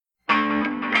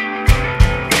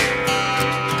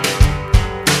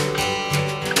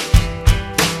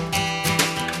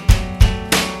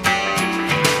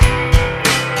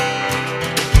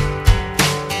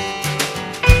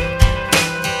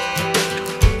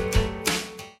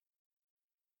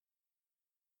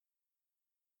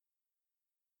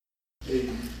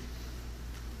Amen.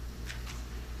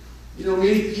 You know,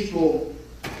 many people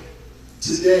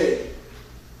today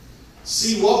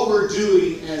see what we're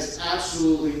doing as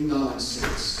absolutely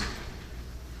nonsense.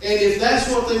 And if that's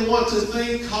what they want to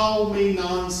think, call me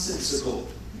nonsensical.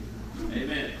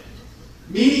 Amen.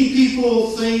 Many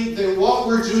people think that what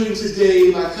we're doing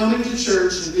today by coming to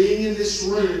church and being in this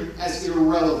room as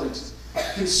irrelevant.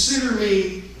 Consider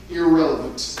me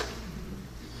irrelevant.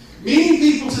 Many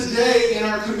people today in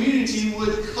our community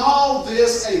would call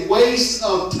this a waste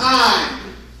of time.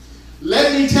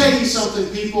 Let me tell you something,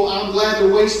 people. I'm glad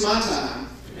to waste my time.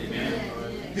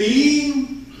 Amen.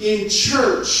 Being in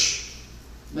church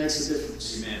makes a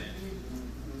difference. Amen.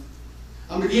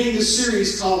 I'm beginning this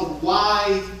series called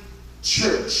Why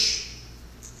Church?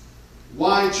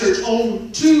 Why Church?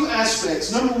 On two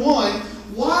aspects. Number one,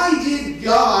 why did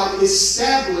God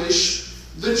establish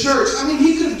the church? I mean,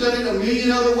 He could have done it a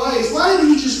million other ways. Why did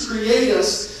He just create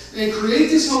us and create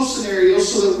this whole scenario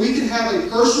so that we can have a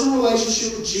personal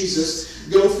relationship with Jesus,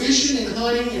 go fishing and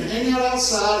hunting and hang out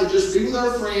outside and just be with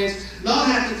our friends, not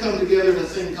have to come together in a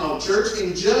thing called church,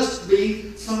 and just be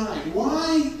fine?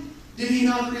 Why did He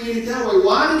not create it that way?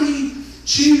 Why did He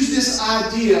choose this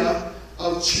idea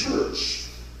of church?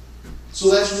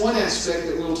 So that's one aspect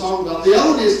that we'll talk about. The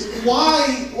other one is,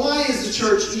 why is the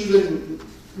church even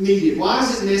needed? Why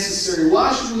is it necessary?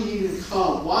 Why should we even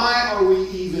come? Why are we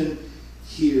even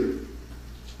here?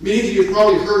 Many of you have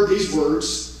probably heard these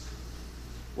words.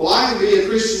 Well, I can be a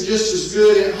Christian just as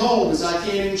good at home as I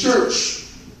can in church.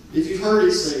 If you've heard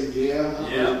it, say,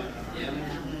 yeah.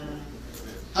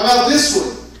 How about this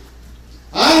one?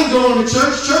 I ain't going to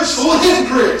church. Church full of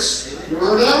hypocrites. You ever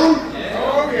heard that one?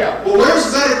 Oh, yeah. Well, where's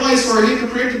a better place for a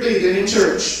hypocrite to be than in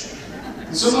church?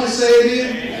 Can somebody say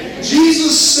amen?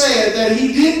 Jesus said that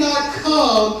He did not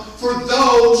come for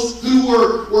those who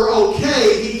were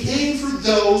okay. He came for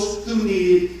those who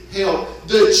needed help.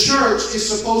 The church is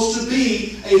supposed to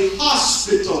be a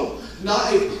hospital,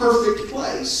 not a perfect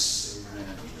place.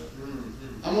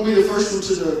 I'm going to be the first one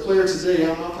to declare today,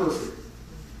 I'm not perfect.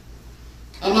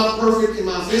 I'm not perfect in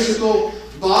my physical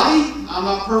body. I'm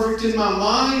not perfect in my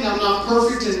mind. I'm not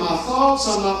perfect in my thoughts.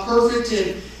 I'm not perfect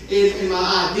in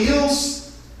my ideals.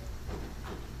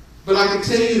 But I can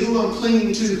tell you who I'm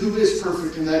clinging to, who is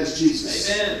perfect, and that is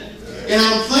Jesus. Amen. And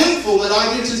I'm thankful that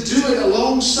I get to do it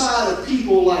alongside of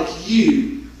people like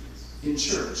you in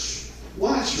church.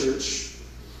 Why church?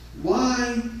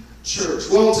 Why church?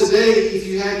 Well, today, if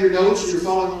you have your notes or you're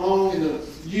following along in the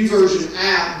YouVersion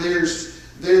app,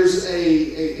 there's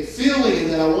a feeling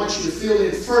that I want you to fill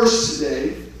in first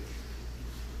today.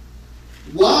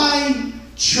 Why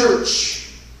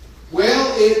church?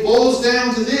 Well, it boils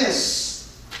down to this.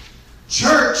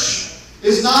 Church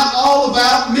is not all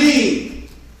about me.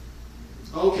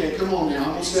 Okay, come on now. I'm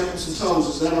going to step on some toes.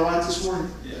 Is that all right this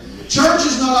morning? Yeah. Church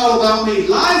is not all about me.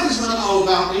 Life is not all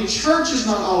about me. Church is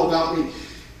not all about me.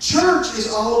 Church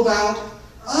is all about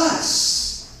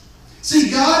us. See,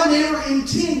 God never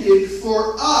intended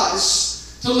for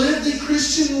us to live the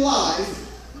Christian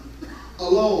life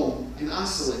alone and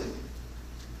isolated.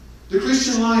 The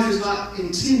Christian life is not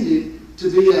intended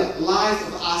to be a life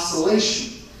of isolation.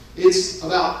 It's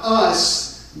about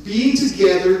us being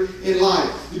together in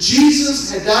life. Jesus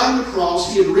had died on the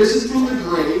cross. He had risen from the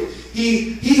grave.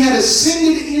 He had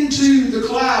ascended into the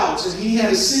clouds, and He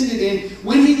had ascended. And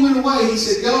when He went away, He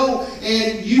said, "Go,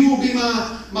 and you will be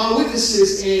my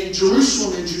witnesses in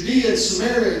Jerusalem and Judea and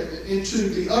Samaria, into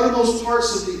the uttermost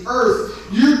parts of the earth.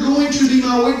 You're going to be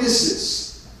my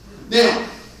witnesses." Now,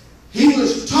 He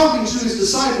was talking to His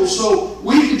disciples, so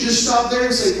we could just stop there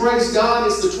and say, praise God,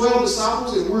 it's the 12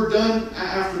 disciples, and we're done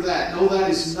after that. No, that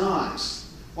is not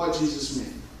what Jesus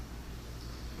meant.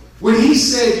 When He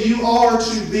said, you are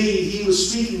to be, He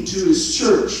was speaking to His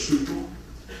church, people.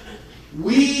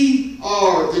 We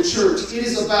are the church. It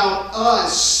is about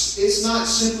us. It's not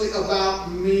simply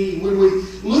about me. When we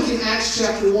look in Acts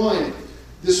chapter 1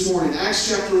 this morning, Acts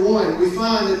chapter 1, we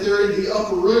find that they're in the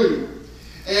upper room.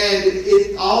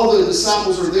 And all the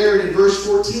disciples are there. And in verse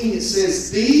 14 it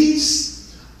says,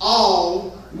 these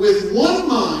all with one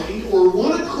mind or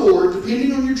one accord,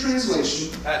 depending on your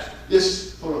translation. Pastor.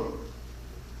 Yes, hold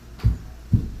on.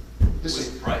 Yes,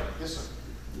 sir. Right. Yes, sir.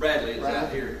 Bradley is Right.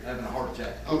 out here having a heart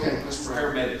attack. Okay, let's pray.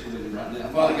 Paramedics with him right now.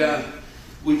 Father God,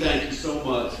 we thank You so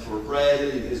much for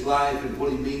Bradley and his life and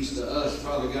what he means to us,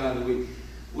 Father God. And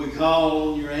we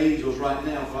call on Your angels right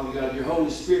now, Father God, Your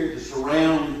Holy Spirit to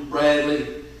surround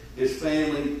Bradley, his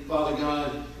family, Father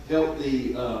God. Help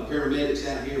the paramedics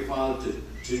out here, Father,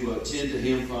 to attend to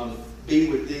him, Father. Be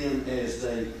with them as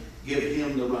they give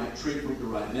him the right treatment, the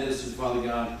right medicine, Father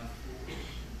God.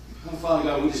 Father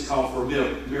God, we just call for a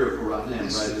miracle right now in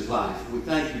Bradley's life. We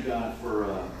thank you, God,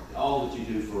 for all that you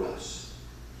do for us.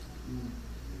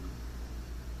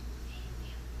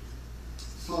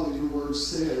 Father, your word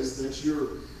says that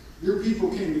your people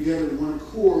came together in one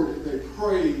accord and they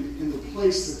prayed, and the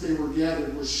place that they were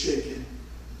gathered was shaken.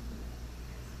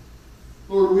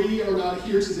 Lord, we are not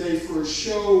here today for a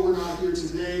show. We're not here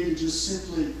today to just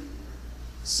simply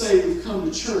say we've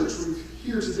come to church. We're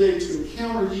here today to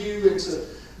encounter you and to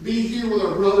be here with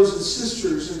our brothers and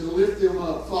sisters and to lift them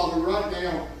up. Father, right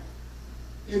now,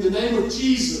 in the name of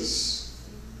Jesus,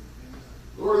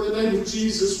 Lord, in the name of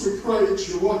Jesus, we pray that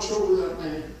you'll watch over that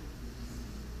man,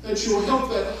 that you'll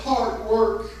help that heart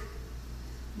work.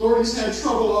 Lord, he's had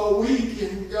trouble all week,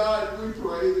 and God, we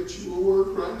pray that you will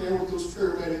work right now with those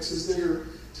paramedics as they are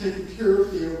taking care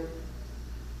of him.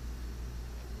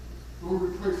 Lord,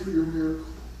 we pray for your miracle.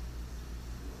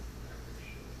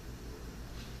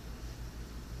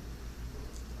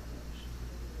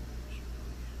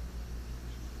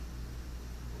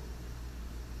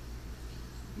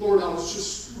 Lord, I was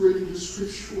just reading the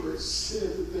scripture where it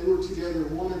said that they were together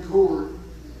in one accord,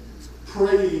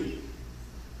 praying.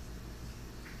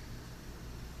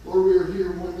 Lord, we are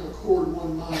here in one accord,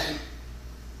 one mind,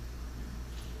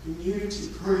 in unity,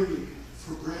 praying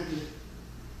for Bradley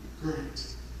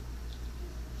Grant.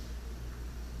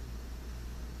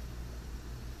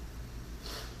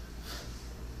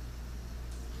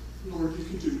 Lord, you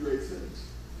can do great things.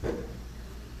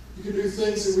 You can do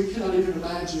things that we cannot even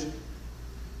imagine.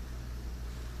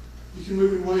 You can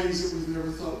move in ways that we've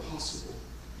never thought possible.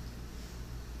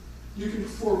 You can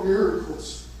perform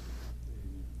miracles.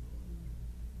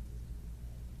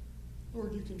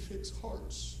 Lord, you can fix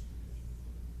hearts.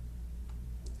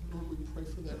 And Lord, we pray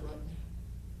for that right now.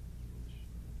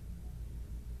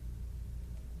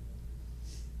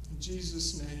 In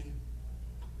Jesus' name.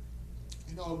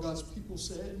 And all God's people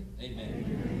said, Amen.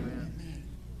 Amen.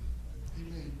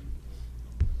 Amen.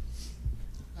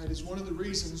 That is one of the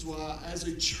reasons why, as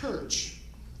a church,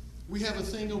 we have a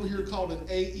thing over here called an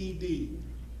AED,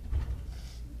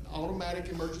 an automatic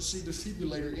emergency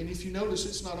defibrillator. And if you notice,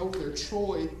 it's not over there.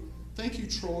 Troy, thank you,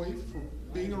 Troy, for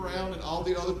being around, and all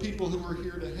the other people who are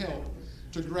here to help,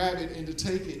 to grab it and to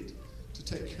take it, to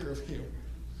take care of him.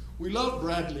 We love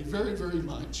Bradley very, very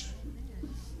much.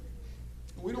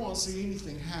 We don't want to see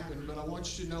anything happen, but I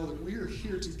want you to know that we are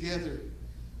here together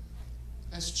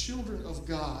as children of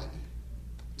God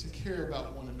to care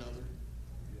about one another.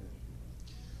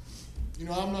 You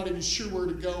know, I'm not even sure where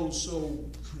to go, so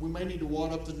we may need to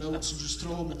wad up the notes and just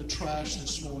throw them in the trash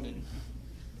this morning.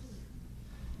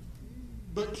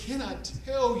 But can I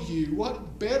tell you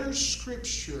what better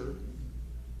scripture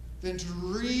than to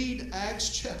read Acts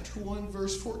chapter 1,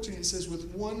 verse 14. It says,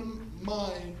 with one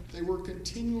mind they were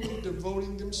continually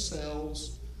devoting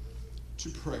themselves to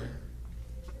prayer.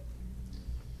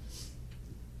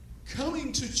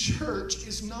 Coming to church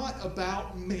is not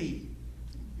about me.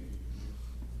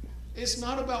 It's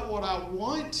not about what I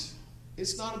want.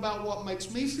 It's not about what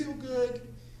makes me feel good.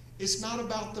 It's not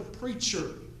about the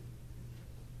preacher.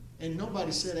 And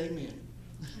nobody said amen.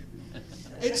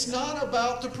 It's not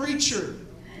about the preacher.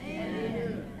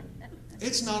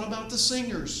 It's not about the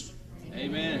singers.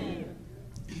 Amen.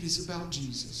 It is about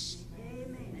Jesus.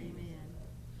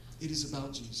 It is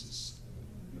about Jesus.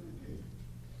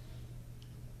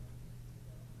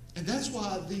 And that's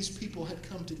why these people had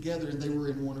come together and they were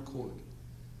in one accord.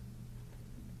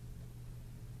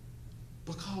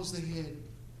 Because they had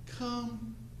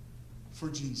come for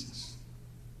Jesus.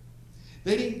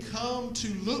 They didn't come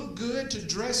to look good, to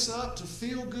dress up, to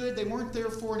feel good. They weren't there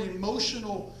for an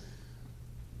emotional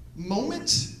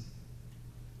moment.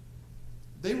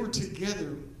 They were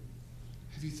together.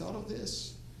 Have you thought of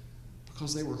this?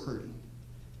 Because they were hurting.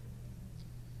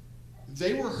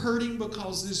 They were hurting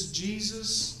because this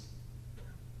Jesus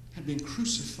had been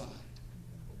crucified.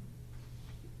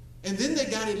 And then they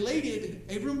got elated,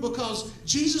 Abram, because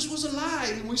Jesus was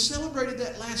alive. And we celebrated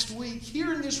that last week.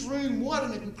 Here in this room, what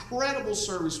an incredible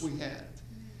service we had.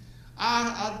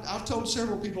 I've told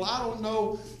several people, I don't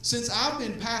know, since I've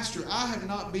been pastor, I have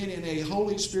not been in a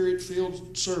Holy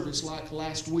Spirit-filled service like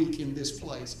last week in this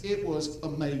place. It was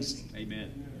amazing.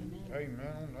 Amen. Amen.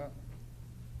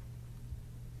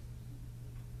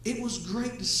 It was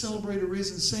great to celebrate a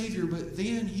risen Savior, but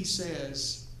then he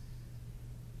says,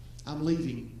 I'm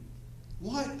leaving.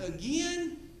 What,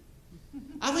 again?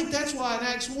 I think that's why in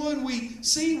Acts 1 we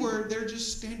see where they're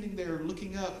just standing there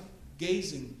looking up,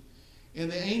 gazing.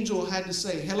 And the angel had to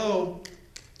say, hello,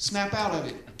 snap out of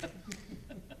it.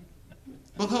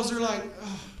 Because they're like,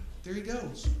 oh, there he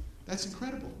goes. That's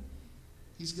incredible.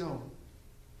 He's gone.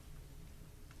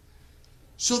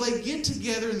 So they get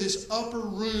together in this upper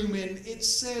room, and it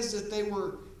says that they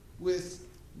were with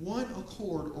one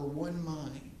accord or one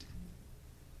mind.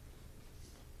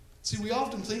 See, we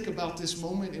often think about this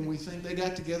moment and we think they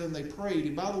got together and they prayed.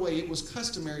 And by the way, it was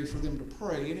customary for them to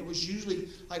pray. And it was usually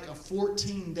like a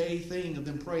 14-day thing of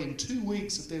them praying. 2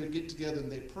 weeks that they would get together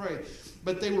and they'd pray.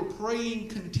 But they were praying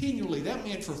continually. That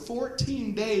meant for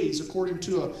 14 days, according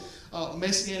to a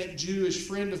Messianic Jewish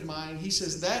friend of mine, he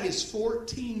says that is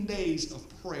 14 days of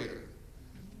prayer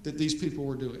that these people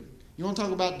were doing. You want to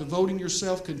talk about devoting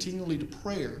yourself continually to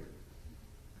prayer?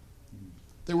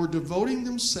 They were devoting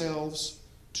themselves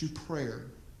to prayer,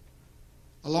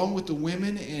 along with the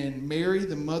women and Mary,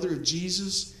 the mother of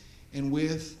Jesus, and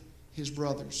with his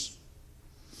brothers.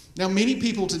 Now, many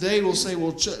people today will say,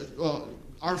 well,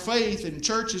 our faith and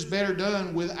church is better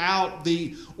done without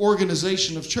the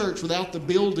organization of church, without the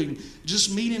building,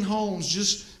 just meeting homes,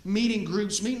 just meeting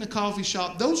groups, meeting a coffee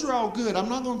shop. Those are all good. I'm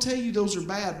not going to tell you those are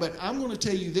bad, but I'm going to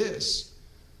tell you this.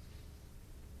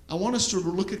 I want us to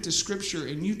look at the scripture,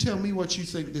 and you tell me what you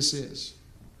think this is.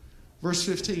 Verse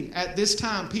 15, at this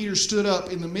time Peter stood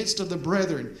up in the midst of the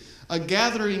brethren, a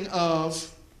gathering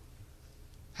of,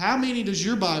 how many does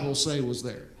your Bible say was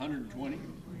there? 120.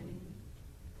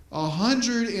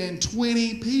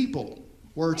 120 people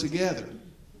were together.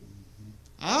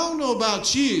 I don't know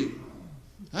about you.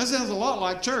 That sounds a lot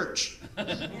like church.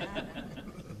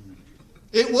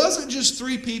 It wasn't just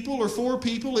 3 people or 4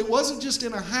 people. It wasn't just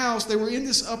in a house. They were in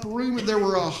this upper room, and there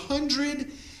were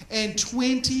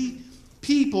 120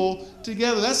 people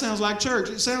together. That sounds like church.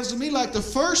 It sounds to me like the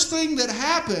first thing that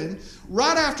happened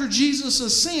right after Jesus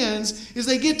ascends is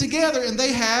they get together and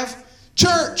they have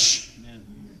church. Amen.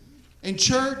 And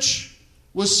church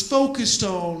was focused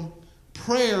on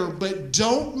prayer, but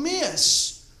don't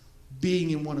miss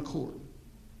being in one accord,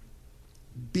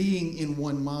 being in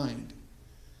one mind.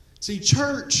 See,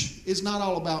 church is not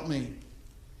all about me.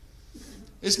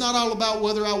 It's not all about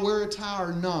whether I wear a tie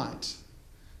or not.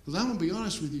 Because I'm going to be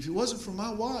honest with you, if it wasn't for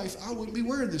my wife, I wouldn't be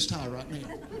wearing this tie right now.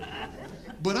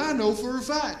 But I know for a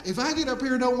fact, if I get up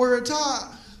here and don't wear a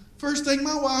tie, first thing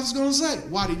my wife's going to say,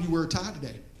 why didn't you wear a tie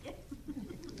today?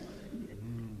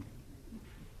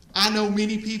 I know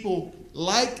many people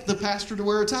like the pastor to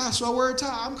wear a tie, so I wear a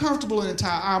tie. I'm comfortable in a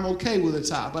tie. I'm okay with a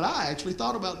tie. But I actually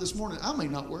thought about this morning, I may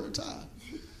not wear a tie.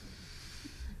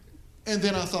 And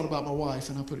then I thought about my wife,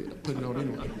 and I put it on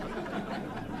anyway.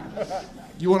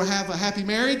 You want to have a happy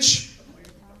marriage?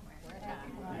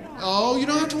 Oh, you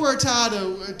don't have to wear a tie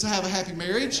to have a happy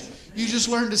marriage. You just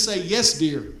learn to say, yes,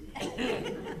 dear.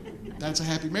 That's a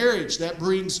happy marriage. That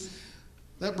brings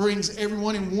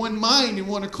everyone in one mind, in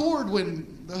one accord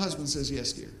when the husband says,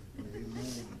 yes, dear.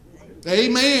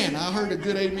 Amen. I heard a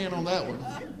good amen on that one.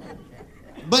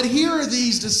 But here are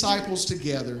these disciples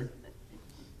together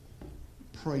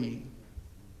praying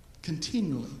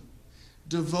continually,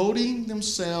 devoting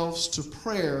themselves to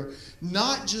prayer,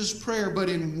 not just prayer, but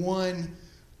in one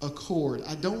accord.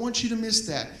 I don't want you to miss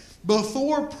that.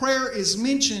 Before prayer is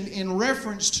mentioned in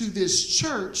reference to this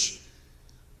church,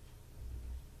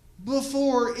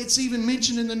 before it's even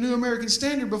mentioned in the New American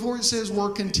Standard, before it says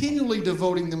we're continually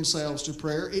devoting themselves to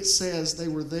prayer, it says they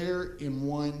were there in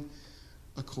one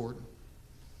accord.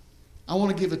 I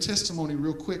want to give a testimony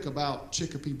real quick about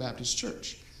Chicopee Baptist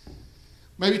Church.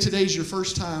 Maybe today's your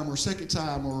first time or second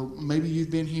time, or maybe you've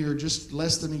been here just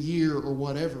less than a year or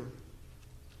whatever.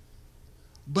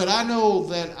 But I know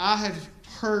that I have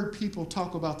heard people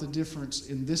talk about the difference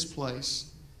in this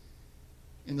place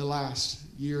in the last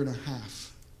year and a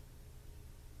half.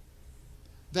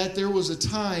 That there was a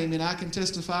time, and I can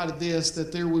testify to this,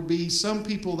 that there would be some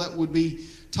people that would be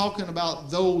talking about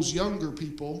those younger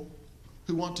people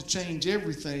who want to change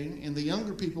everything, and the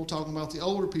younger people talking about the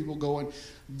older people going,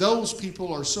 those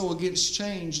people are so against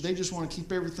change, they just want to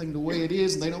keep everything the way it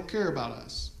is, and they don't care about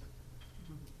us.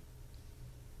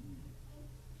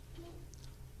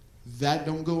 That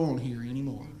don't go on here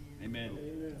anymore. Amen.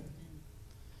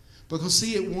 Because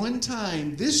see, at one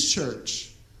time, this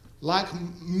church, like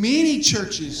many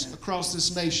churches across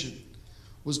this nation,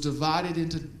 was divided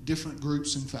into different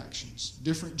groups and factions,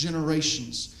 different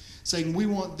generations, saying, we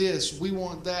want this, we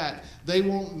want that, they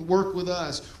won't work with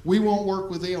us, we won't work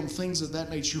with them, things of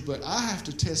that nature. But I have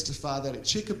to testify that at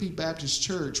Chicopee Baptist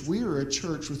Church, we are a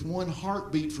church with one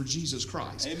heartbeat for Jesus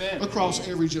Christ. Amen. Across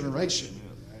every generation.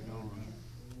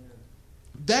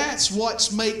 That's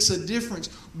what makes a difference.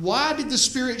 Why did the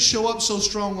Spirit show up so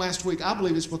strong last week? I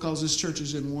believe it's because this church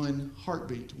is in one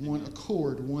heartbeat, one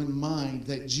accord, one mind,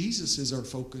 that Jesus is our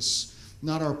focus,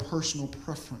 not our personal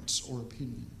preference or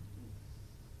opinion.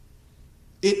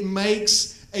 It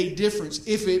makes a difference.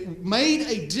 If it made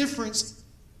a difference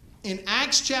in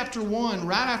Acts chapter 1,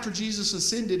 right after Jesus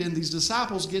ascended and these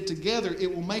disciples get together,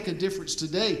 it will make a difference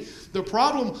today. The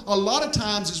problem a lot of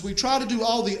times is we try to do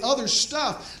all the other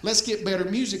stuff. Let's get better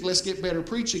music, let's get better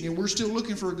preaching, and we're still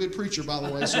looking for a good preacher, by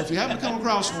the way. So if you happen to come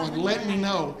across one, let me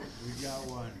know. We got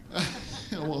one.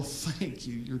 Well, thank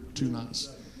you. You're too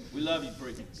nice. We love you,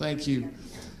 preacher. Thank you.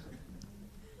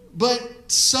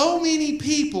 But so many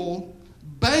people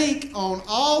bank on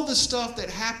all the stuff that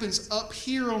happens up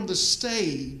here on the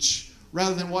stage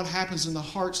rather than what happens in the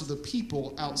hearts of the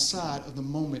people outside of the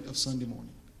moment of Sunday morning.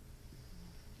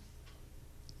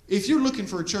 If you're looking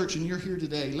for a church and you're here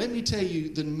today, let me tell you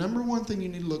the number one thing you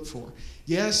need to look for.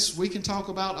 Yes, we can talk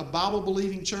about a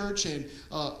Bible-believing church and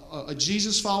a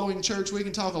Jesus-following church. We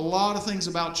can talk a lot of things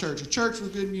about church. A church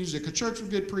with good music, a church with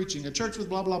good preaching, a church with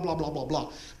blah, blah, blah, blah, blah,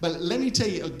 blah. But let me tell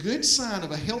you, a good sign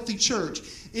of a healthy church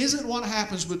isn't what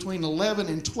happens between 11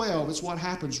 and 12. It's what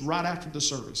happens right after the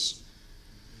service.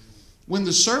 When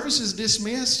the service is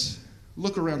dismissed,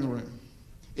 look around the room.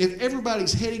 If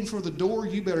everybody's heading for the door,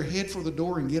 you better head for the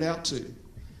door and get out too.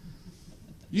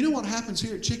 You know what happens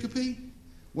here at Chicopee?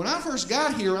 When I first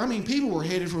got here, people were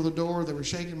headed for the door. They were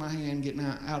shaking my hand, getting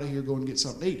out of here, going to get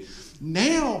something to eat.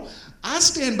 Now, I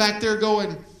stand back there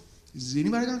going, is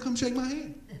anybody going to come shake my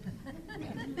hand?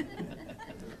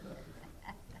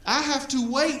 I have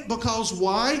to wait because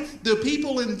why? The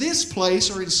people in this place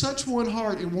are in such one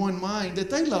heart and one mind that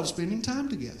they love spending time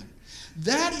together.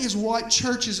 That is what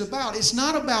church is about. It's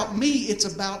not about me, it's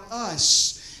about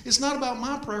us. It's not about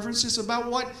my preference, it's about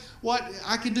what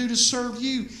I can do to serve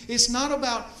you. It's not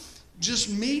about just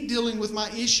me dealing with my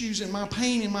issues and my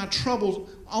pain and my trouble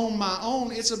on my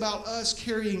own. It's about us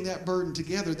carrying that burden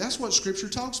together. That's what Scripture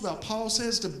talks about. Paul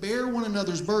says to bear one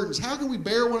another's burdens. How can we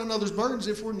bear one another's burdens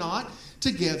if we're not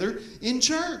together in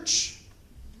church?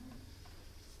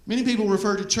 Many people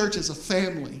refer to church as a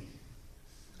family.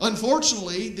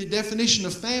 Unfortunately, the definition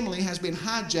of family has been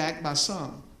hijacked by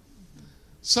some.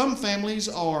 Some families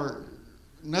are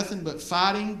nothing but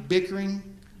fighting, bickering,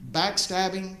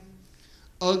 backstabbing,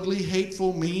 ugly,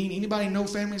 hateful, mean. Anybody know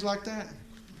families like that?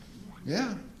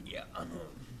 Yeah.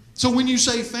 So when you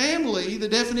say family, the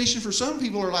definition for some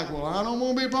people are like, well, I don't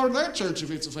want to be a part of that church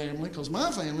if it's a family because my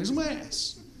family's a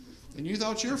mess. And you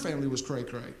thought your family was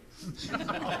cray-cray.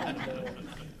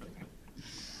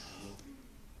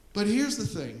 But here's the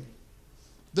thing.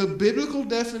 The biblical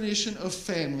definition of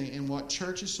family and what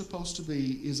church is supposed to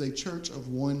be is a church of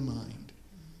one mind.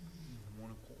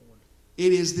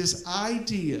 It is this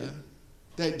idea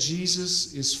that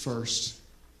Jesus is first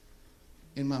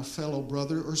and my fellow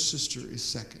brother or sister is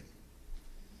second.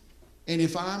 And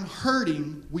if I'm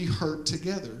hurting, we hurt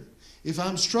together. If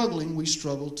I'm struggling, we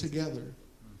struggle together.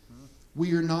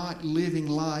 We are not living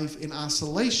life in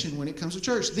isolation when it comes to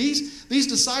church. These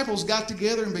disciples got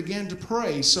together and began to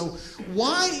pray. So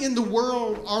why in the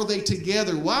world are they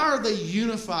together? Why are they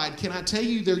unified? Can I tell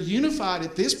you they're unified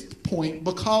at this point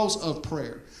because of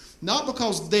prayer? Not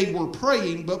because they were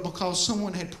praying, but because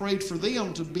someone had prayed for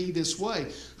them to be this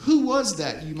way. Who was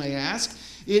that, you may ask?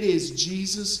 It is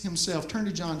Jesus himself. Turn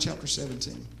to John chapter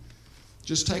 17.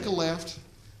 Just take a left.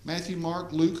 Matthew,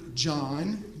 Mark, Luke,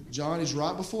 John. John is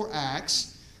right before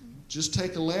Acts. Just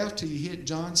take a left till you hit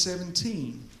John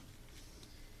 17.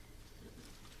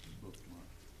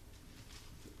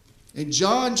 In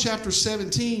John chapter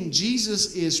 17,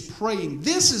 Jesus is praying.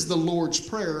 This is the Lord's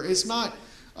Prayer. It's not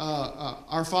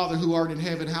our Father who art in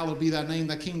heaven, hallowed be thy name,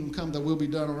 thy kingdom come, thy will be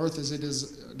done on earth as it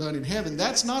is done in heaven.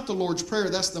 That's not the Lord's Prayer.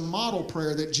 That's the model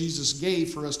prayer that Jesus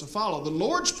gave for us to follow. The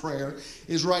Lord's Prayer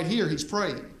is right here. He's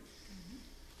praying.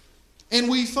 And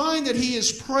we find that he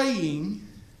is praying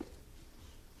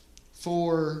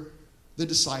for the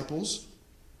disciples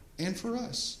and for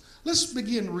us. Let's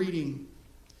begin reading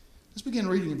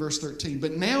in verse 13.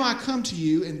 But now I come to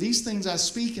you, and these things I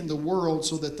speak in the world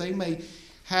so that they may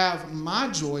have my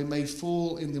joy made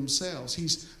full in themselves.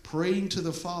 He's praying to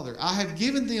the Father. I have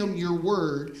given them your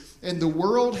word, and the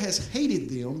world has hated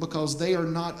them because they are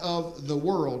not of the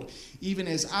world, even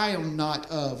as I am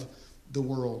not of the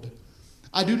world.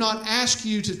 I do not ask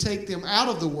you to take them out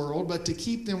of the world, but to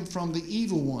keep them from the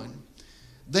evil one.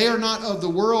 They are not of the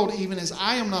world, even as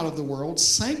I am not of the world.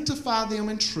 Sanctify them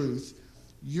in truth.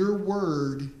 Your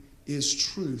word is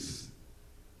truth.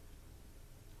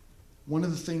 One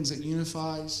of the things that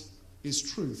unifies is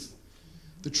truth.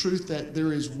 The truth that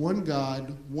there is one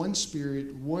God, one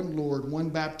Spirit, one Lord, one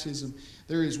baptism.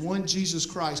 There is one Jesus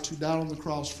Christ who died on the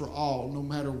cross for all. No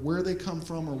matter where they come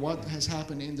from or what has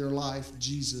happened in their life,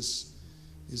 Jesus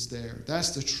is there. That's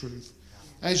the truth.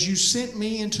 As you sent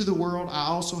me into the world, I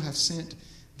also have sent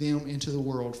them into the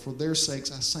world. For their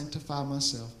sakes I sanctify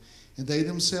myself, and they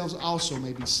themselves also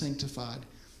may be sanctified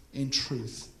in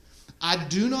truth. I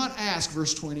do not ask,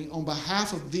 verse 20, on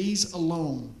behalf of these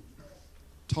alone,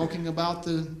 talking about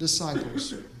the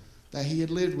disciples that he had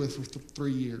lived with for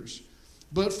 3 years,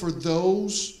 but for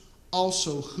those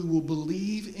also who will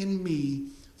believe in me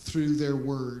through their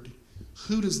word.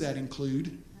 Who does that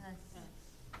include?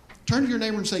 Turn to your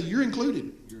neighbor and say, you're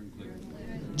included. You're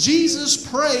included. Jesus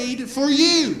prayed for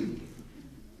you.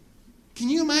 Can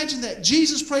you imagine that?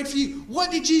 Jesus prayed for you.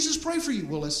 What did Jesus pray for you?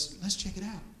 Well, let's check it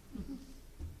out.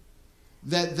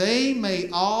 That they may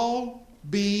all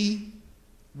be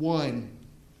one.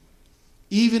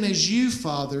 Even as you,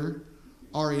 Father,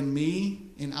 are in me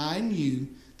and I in you,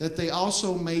 that they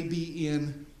also may be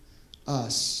in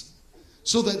us,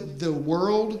 so that the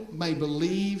world may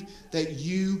believe that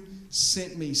you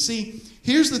sent me. See,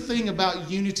 here's the thing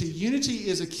about unity. Unity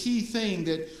is a key thing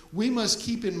that we must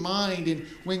keep in mind. And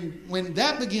when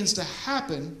that begins to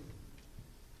happen,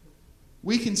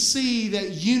 we can see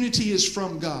that unity is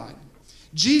from God.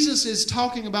 Jesus is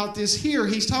talking about this here.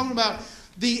 He's talking about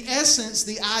the essence,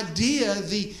 the idea,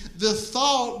 the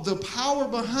thought, the power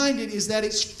behind it is that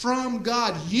it's from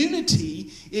God.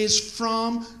 Unity is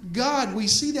from God. We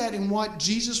see that in what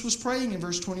Jesus was praying in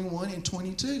verse 21 and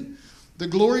 22. The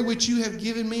glory which you have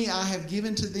given me, I have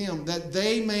given to them, that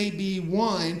they may be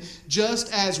one,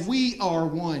 just as we are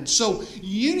one. So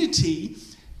unity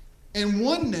and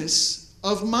oneness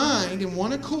of mind and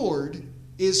one accord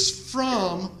is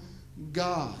from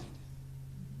God.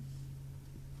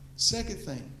 Second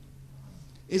thing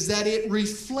is that it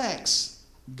reflects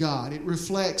God. It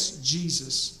reflects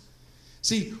Jesus.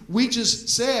 See, we just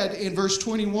said in verse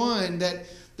 21 that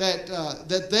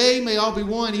they may all be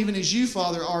one, even as you,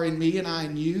 Father, are in me and I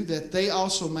in you, that they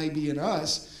also may be in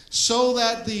us, so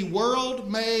that the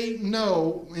world may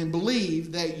know and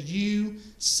believe that you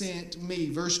sent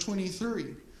me. Verse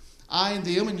 23, I and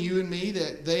them and you and me,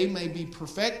 that they may be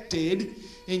perfected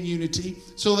in unity,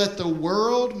 so that the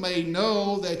world may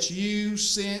know that you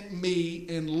sent me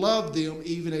and loved them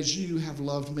even as you have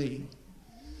loved me.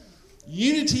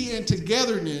 Unity and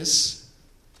togetherness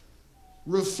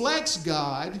reflects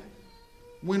God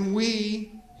when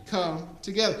we come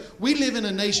together. We live in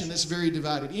a nation that's very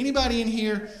divided. Anybody in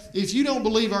here, if you don't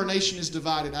believe our nation is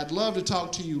divided, I'd love to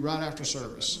talk to you right after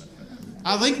service.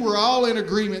 I think we're all in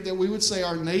agreement that we would say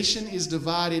our nation is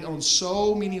divided on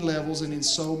so many levels and in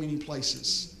so many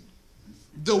places.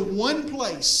 The one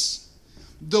place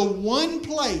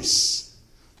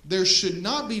there should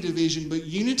not be division but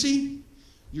unity,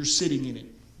 you're sitting in it.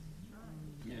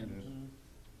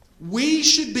 We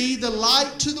should be the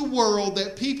light to the world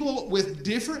that people with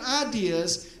different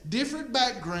ideas, different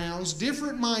backgrounds,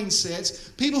 different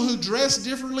mindsets, people who dress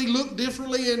differently, look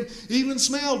differently, and even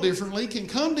smell differently can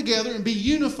come together and be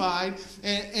unified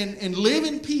and live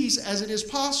in peace as it is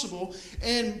possible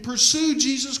and pursue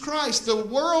Jesus Christ. The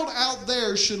world out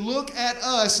there should look at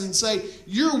us and say,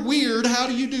 you're weird, how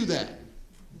do you do that?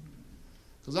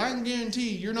 Because I can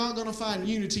guarantee you're not going to find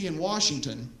unity in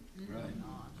Washington.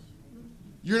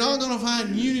 You're not going to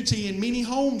find unity in many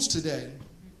homes today.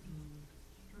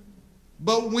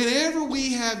 But whenever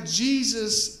we have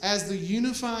Jesus as the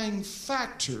unifying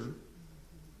factor,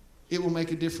 it will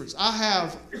make a difference. I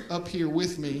have up here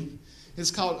with me,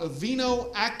 it's called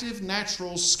Aveeno Active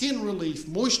Natural Skin Relief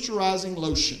Moisturizing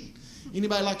Lotion.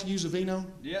 Anybody like to use Aveeno?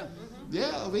 Yeah.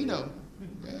 Yeah, Aveeno.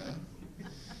 Yeah.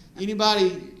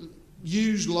 Anybody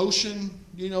use lotion,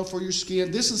 for your skin?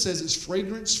 This one says it's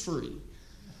fragrance-free.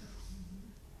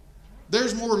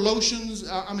 There's more lotions.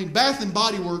 Bath and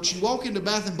Body Works. You walk into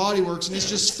Bath and Body Works and it's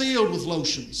just filled with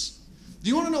lotions. Do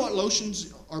you want to know what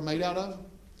lotions are made out of?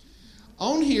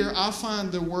 On here, I find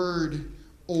the word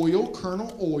oil,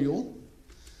 kernel oil.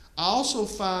 I also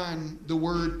find the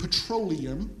word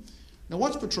petroleum. Now,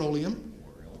 what's petroleum?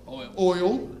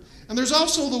 Oil. And there's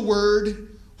also the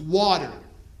word water.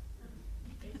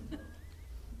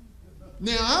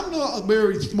 Now, I'm not a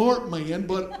very smart man,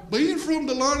 but being from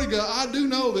Dahlonega, I do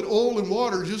know that oil and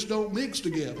water just don't mix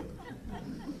together.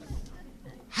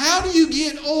 How do you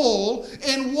get oil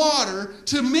and water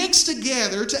to mix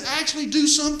together to actually do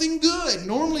something good?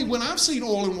 Normally, when I've seen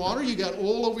oil and water, you got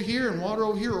oil over here and water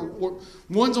over here, or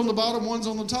one's on the bottom, one's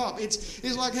on the top. It's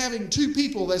like having two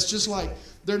people that's just like,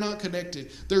 they're not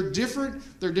connected. They're different.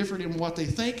 They're different in what they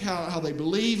think, how they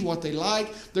believe, what they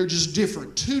like. They're just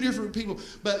different. Two different people.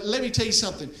 But let me tell you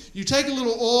something. You take a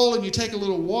little oil and you take a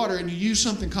little water and you use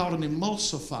something called an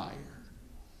emulsifier.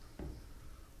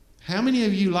 How many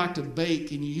of you like to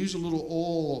bake and you use a little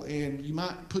oil and you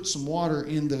might put some water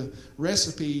in the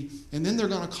recipe and then they're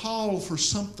going to call for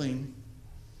something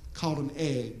called an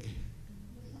egg?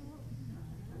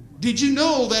 Did you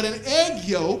know that an egg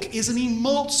yolk is an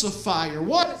emulsifier?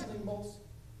 What is an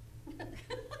emulsifier?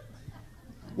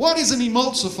 What is an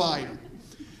emulsifier?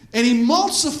 An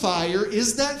emulsifier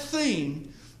is that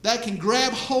thing that can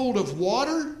grab hold of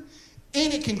water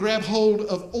and it can grab hold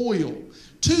of oil.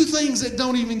 Two things that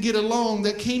don't even get along,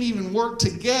 that can't even work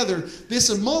together. This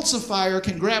emulsifier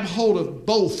can grab hold of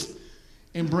both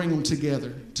and bring them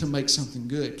together to make something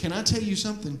good. Can I tell you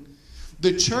something?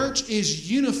 The church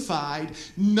is unified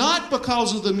not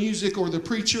because of the music or the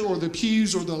preacher or the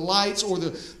pews or the lights or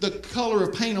the color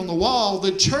of paint on the wall.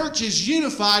 The church is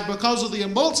unified because of the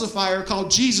emulsifier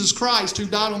called Jesus Christ, who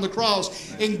died on the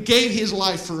cross and gave his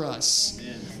life for us.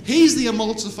 Amen. He's the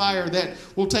emulsifier that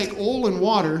will take oil and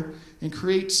water and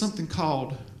create something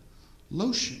called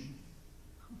lotion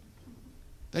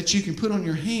that you can put on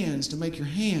your hands to make your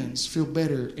hands feel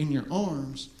better, in your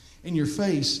arms, in your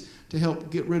face, to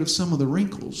help get rid of some of the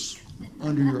wrinkles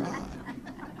under your eye.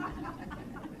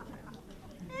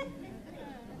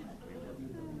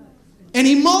 An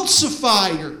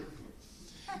emulsifier.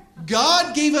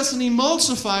 God gave us an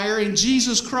emulsifier in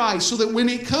Jesus Christ so that when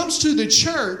it comes to the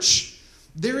church,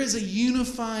 there is a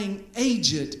unifying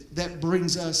agent that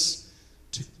brings us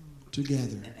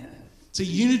together. See,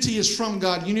 unity is from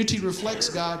God. Unity reflects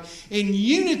God. And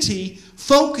unity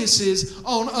focuses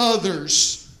on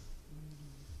others.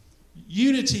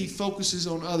 Unity focuses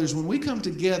on others. When we come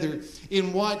together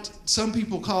in what some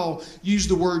people use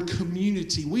the word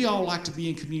community. We all like to be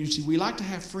in community. We like to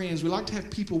have friends. We like to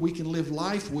have people we can live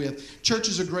life with. Church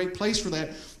is a great place for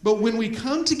that. But when we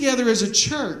come together as a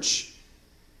church,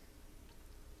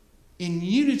 in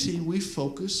unity, we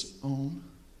focus on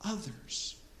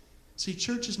others. See,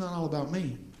 church is not all about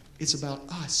me. It's about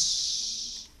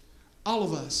us. All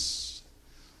of us.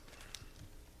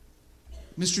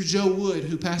 Mr. Joe Wood,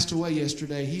 who passed away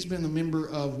yesterday, he's been a member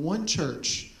of one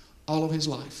church all of his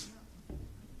life.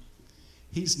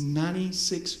 He's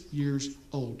 96 years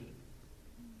old.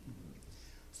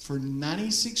 For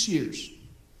 96 years,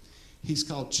 he's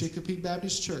called Chicopee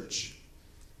Baptist Church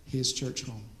his church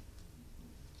home.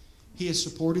 He has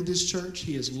supported this church.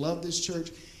 He has loved this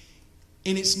church.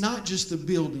 And it's not just the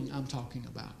building I'm talking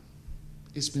about.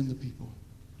 It's been the people.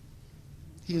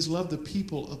 He has loved the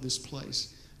people of this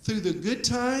place. Through the good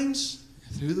times,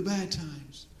 through the bad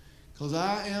times. Because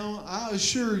I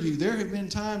assure you, there have been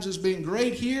times it's been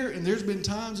great here, and there's been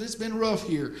times it's been rough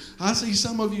here. I see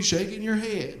some of you shaking your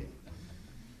head.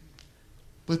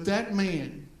 But that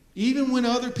man, even when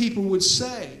other people would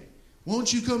say,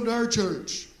 "Won't you come to our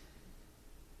church?"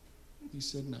 He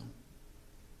said no.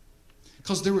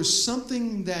 Because there was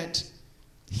something that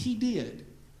he did.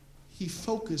 He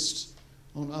focused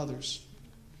on others.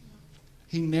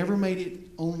 He never made it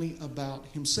only about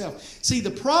himself. See, the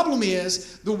problem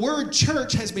is the word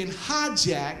church has been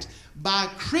hijacked by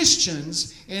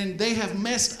Christians, and they have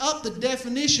messed up the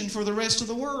definition for the rest of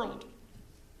the world.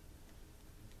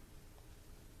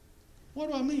 What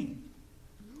do I mean?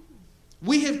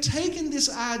 We have taken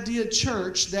this idea,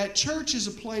 that church is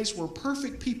a place where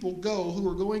perfect people go who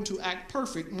are going to act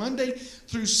perfect Monday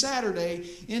through Saturday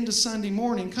into Sunday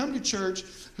morning, come to church,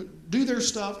 do their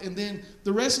stuff, and then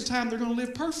the rest of the time they're going to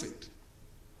live perfect.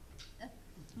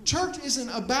 Church isn't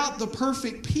about the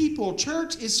perfect people.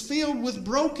 Church is filled with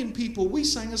broken people. We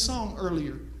sang a song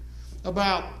earlier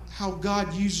about how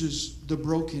God uses the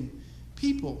broken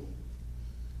people.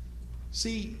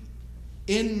 See,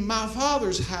 in my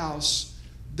Father's house,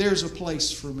 there's a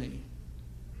place for me.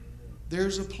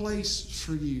 There's a place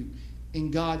for you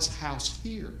in God's house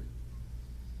here.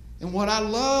 And what I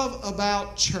love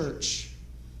about church,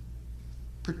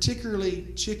 particularly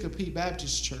Chicopee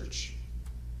Baptist Church,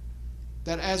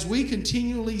 that as we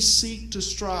continually seek to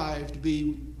strive to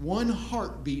be one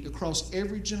heartbeat across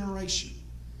every generation,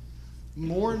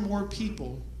 more and more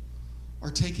people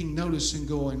are taking notice and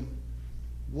going,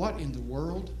 "What in the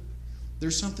world?"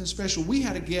 There's something special. We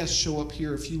had a guest show up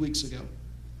here a few weeks ago,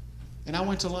 and I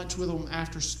went to lunch with him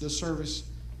after the service,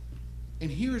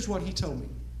 and here's what he told me.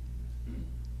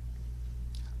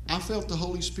 I felt the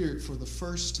Holy Spirit for the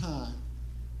first time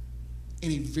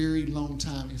in a very long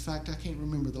time. In fact, I can't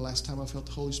remember the last time I felt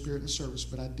the Holy Spirit in the service,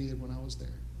 but I did when I was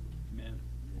there. Amen.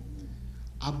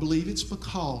 I believe it's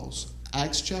because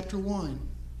Acts chapter 1,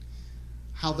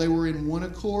 how they were in one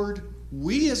accord.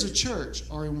 We as a church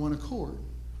are in one accord,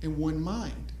 in one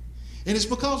mind. And it's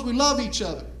because we love each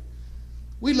other.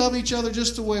 We love each other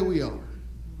just the way we are.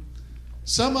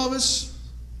 Some of us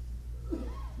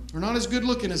are not as good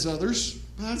looking as others,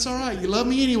 but that's all right. You love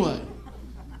me anyway.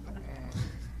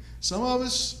 Some of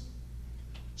us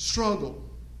struggle.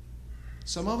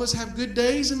 Some of us have good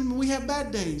days and we have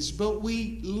bad days, but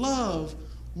we love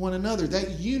one another.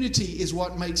 That unity is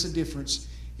what makes a difference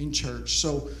in church.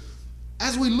 So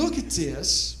as we look at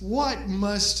this, what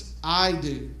must I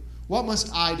do? What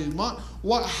must I do?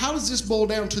 How does this boil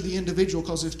down to the individual?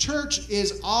 Because if church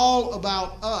is all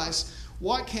about us,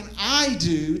 what can I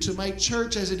do to make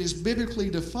church as it is biblically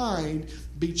defined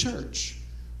be church?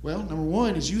 Well, number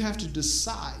one is you have to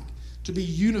decide to be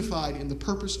unified in the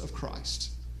purpose of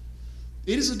Christ.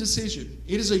 It is a decision.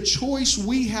 It is a choice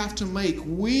we have to make.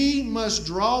 We must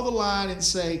draw the line and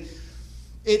say,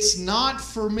 it's not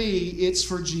for me, it's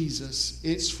for Jesus.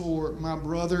 It's for my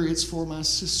brother, it's for my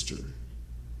sister.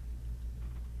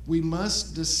 We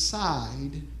must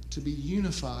decide to be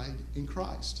unified in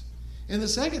Christ. And the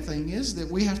second thing is that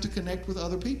we have to connect with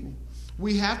other people.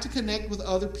 We have to connect with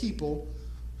other people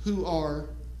who are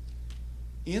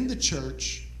in the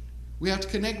church. We have to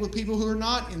connect with people who are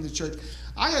not in the church.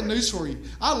 I got news for you.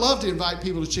 I love to invite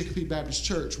people to Chicopee Baptist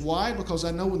Church. Why? Because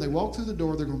I know when they walk through the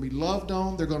door, they're going to be loved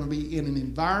on. They're going to be in an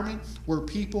environment where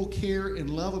people care and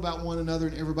love about one another,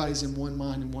 and everybody's in one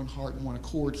mind and one heart and one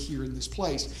accord here in this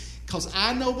place. Because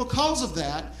I know because of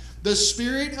that, the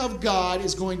Spirit of God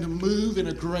is going to move in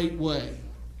a great way.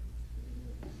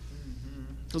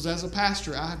 Because as a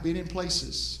pastor, I have been in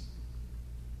places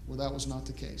where that was not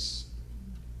the case.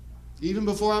 Even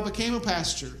before I became a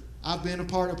pastor, I've been a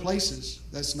part of places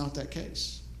that's not that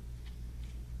case.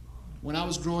 When I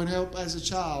was growing up as a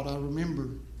child, I remember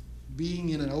being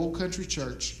in an old country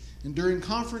church, and during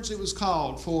conference it was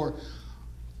called for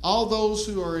all those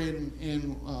who are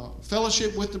in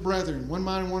fellowship with the brethren, one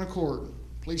mind and one accord,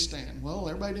 please stand. Well,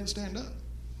 everybody didn't stand up.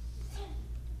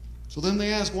 So then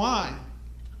they asked why.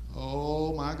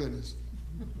 Oh my goodness.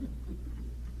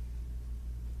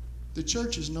 The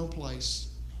church is no place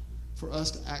for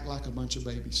us to act like a bunch of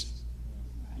babies.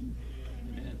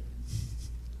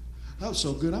 That was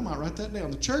so good, I might write that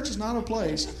down. The church is not a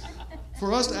place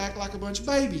for us to act like a bunch of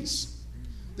babies.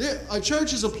 A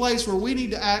church is a place where we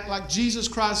need to act like Jesus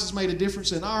Christ has made a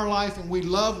difference in our life, and we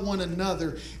love one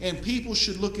another, and people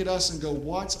should look at us and go,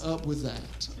 what's up with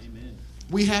that? Amen.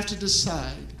 We have to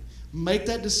decide, make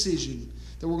that decision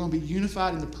that we're going to be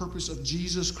unified in the purpose of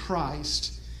Jesus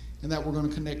Christ, and that we're going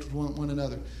to connect with one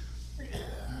another.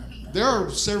 There are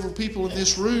several people in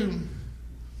this room.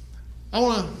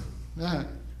 I'm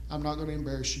not going to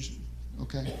embarrass you,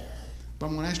 okay? But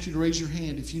I'm going to ask you to raise your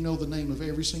hand if you know the name of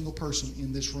every single person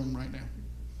in this room right now.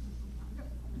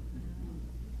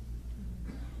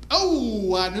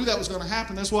 Oh, I knew that was going to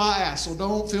happen. That's why I asked. So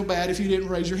don't feel bad if you didn't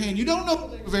raise your hand. You don't know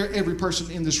the name of every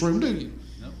person in this room, do you?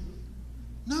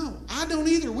 No, I don't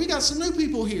either. We got some new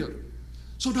people here.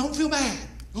 So don't feel bad,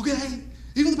 okay?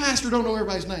 Even the pastor don't know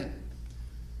everybody's name.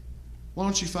 Why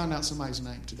don't you find out somebody's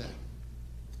name today?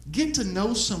 Get to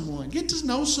know someone. Get to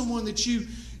know someone that you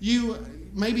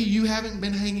maybe you haven't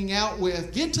been hanging out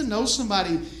with. Get to know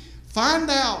somebody. Find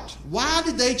out, why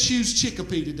did they choose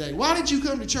Chicopee today? Why did you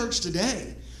come to church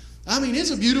today? I mean,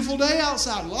 it's a beautiful day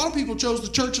outside. A lot of people chose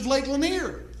the Church of Lake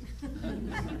Lanier.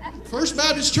 First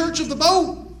Baptist Church of the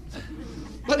Boat.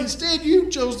 But instead you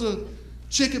chose the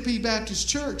Chicopee Baptist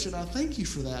Church, and I thank you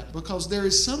for that, because there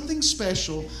is something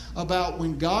special about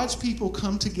when God's people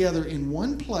come together in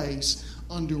one place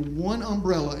under one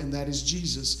umbrella, and that is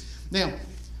Jesus. Now,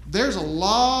 there's a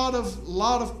lot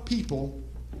of people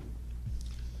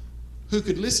who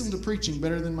could listen to preaching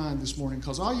better than mine this morning,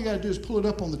 because all you got to do is pull it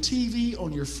up on the TV,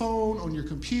 on your phone, on your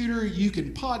computer. You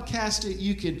can podcast it.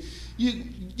 You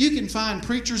can find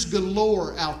preachers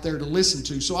galore out there to listen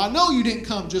to. So I know you didn't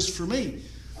come just for me.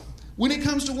 When it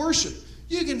comes to worship,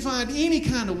 you can find any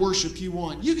kind of worship you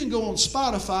want. You can go on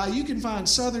Spotify. You can find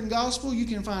Southern Gospel. You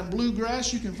can find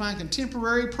Bluegrass. You can find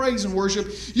contemporary praise and worship.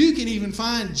 You can even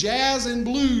find jazz and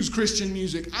blues Christian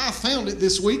music. I found it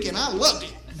this week, and I loved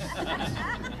it.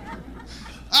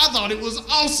 I thought it was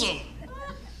awesome.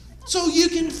 So you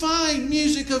can find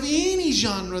music of any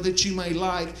genre that you may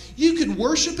like. You can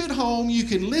worship at home. You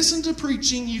can listen to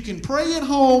preaching. You can pray at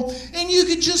home. And you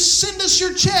can just send us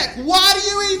your check. Why do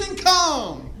you even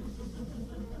come?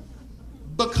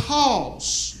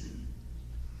 Because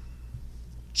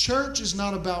church is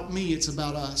not about me. It's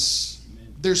about us.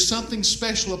 There's something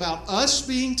special about us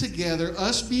being together,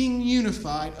 us being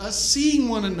unified, us seeing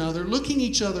one another, looking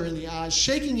each other in the eyes,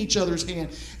 shaking each other's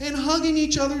hand, and hugging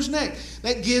each other's neck.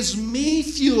 That gives me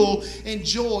fuel and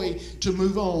joy to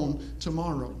move on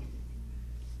tomorrow.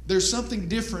 There's something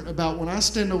different about when I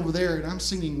stand over there and I'm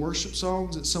singing worship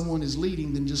songs that someone is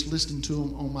leading than just listening to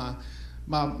them on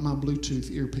my Bluetooth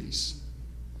earpiece.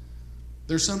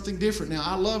 There's something different. Now,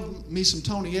 I love me some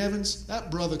Tony Evans. That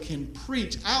brother can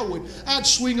preach. I'd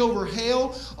swing over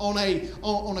hell on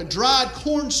a dried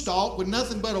corn stalk with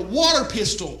nothing but a water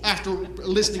pistol after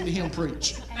listening to him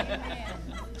preach.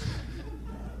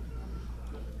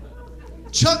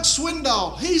 Chuck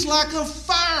Swindoll, he's like a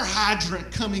fire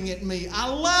hydrant coming at me. I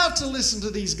love to listen to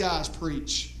these guys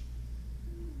preach.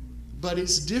 But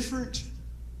it's different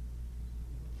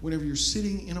whenever you're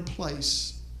sitting in a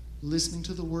place listening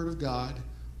to the Word of God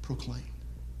proclaimed.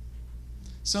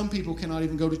 Some people cannot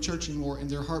even go to church anymore and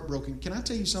they're heartbroken. Can I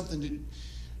tell you something? That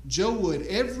Joe Wood,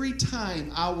 every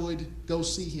time I would go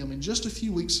see him, and just a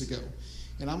few weeks ago,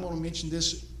 and I'm going to mention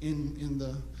this in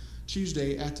the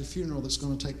Tuesday at the funeral that's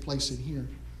going to take place in here.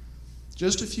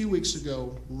 Just a few weeks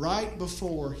ago, right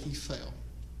before he fell,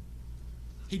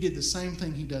 he did the same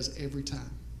thing he does every time.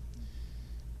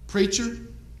 Preacher,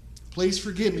 please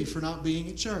forgive me for not being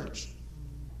at church.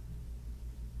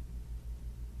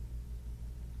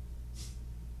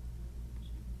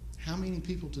 How many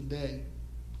people today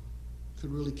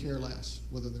could really care less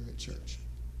whether they're at church?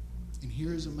 And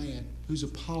here is a man who's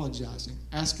apologizing,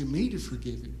 asking me to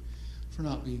forgive him for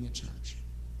not being at church.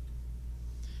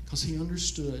 Because he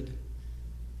understood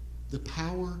the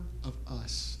power of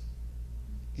us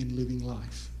in living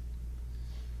life.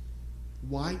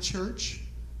 Why church?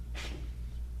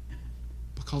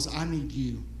 Because I need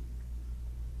you.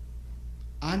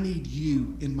 I need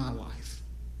you in my life.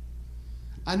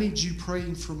 I need you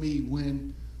praying for me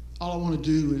when all I want to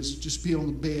do is just be on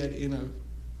the bed in a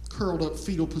curled up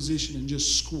fetal position and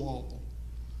just squall.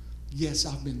 Yes,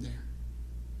 I've been there.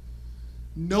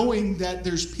 Knowing that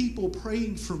there's people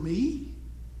praying for me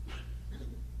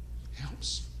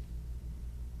helps.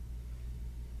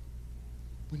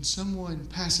 When someone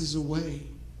passes away,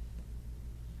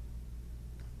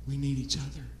 we need each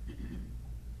other.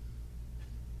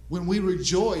 When we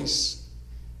rejoice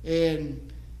and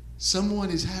someone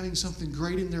is having something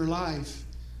great in their life,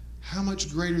 how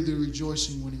much greater the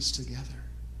rejoicing when it's together.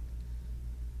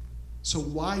 So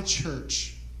why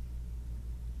church?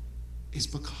 It's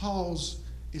because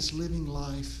it's living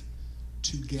life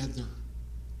together.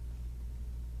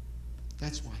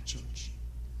 That's why church.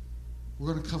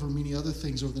 We're going to cover many other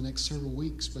things over the next several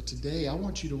weeks, but today I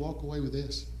want you to walk away with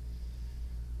this.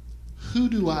 Who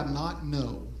do I not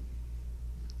know?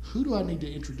 Who do I need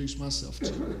to introduce myself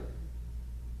to?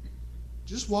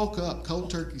 Just walk up, cold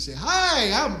turkey, say,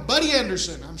 "Hi, I'm Buddy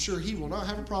Anderson." I'm sure he will not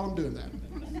have a problem doing that.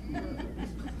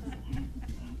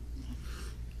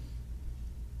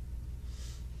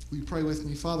 Will you pray with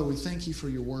me? Father, we thank you for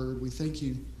your word. We thank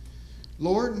you.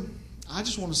 Lord, I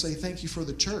just want to say thank you for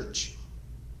the church.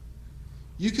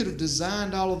 You could have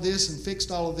designed all of this and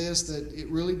fixed all of this, that it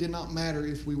really did not matter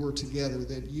if we were together,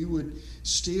 that you would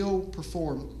still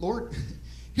perform. Lord,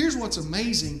 here's what's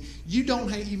amazing. You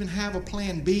don't even have a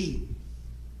plan B.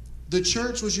 The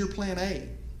church was your plan A,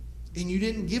 and you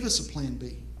didn't give us a plan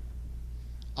B.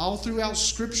 All throughout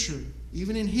Scripture,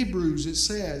 even in Hebrews, it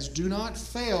says, do not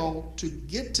fail to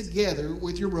get together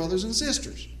with your brothers and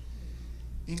sisters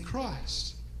in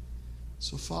Christ.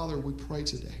 So, Father, we pray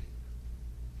today.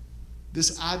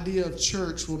 This idea of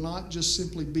church will not just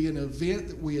simply be an event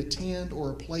that we attend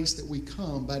or a place that we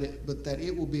come, but that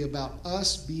it will be about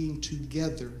us being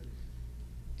together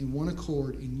in one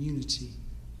accord, in unity.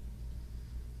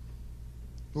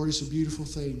 Lord, it's a beautiful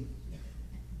thing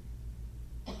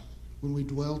when we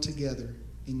dwell together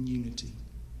in unity.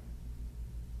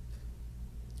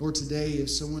 Lord, today, if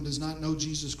someone does not know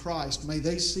Jesus Christ, may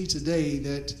they see today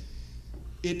that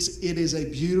it is a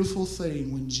beautiful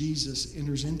thing when Jesus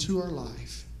enters into our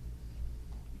life,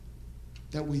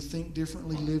 that we think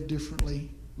differently, live differently,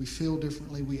 we feel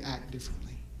differently, we act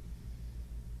differently.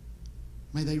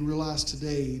 May they realize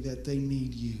today that they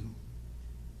need you.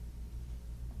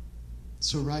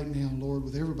 So right now, Lord,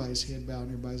 with everybody's head bowed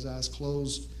and everybody's eyes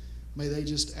closed, may they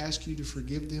just ask you to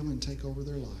forgive them and take over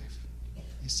their life.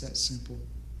 It's that simple.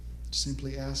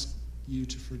 Simply ask you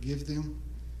to forgive them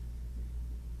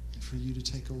and for you to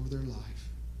take over their life.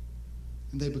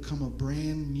 And they become a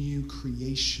brand new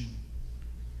creation.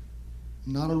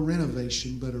 Not a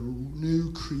renovation, but a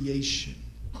new creation.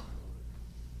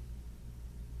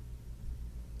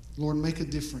 Lord, make a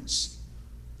difference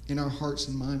in our hearts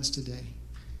and minds today.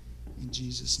 In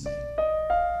Jesus' name.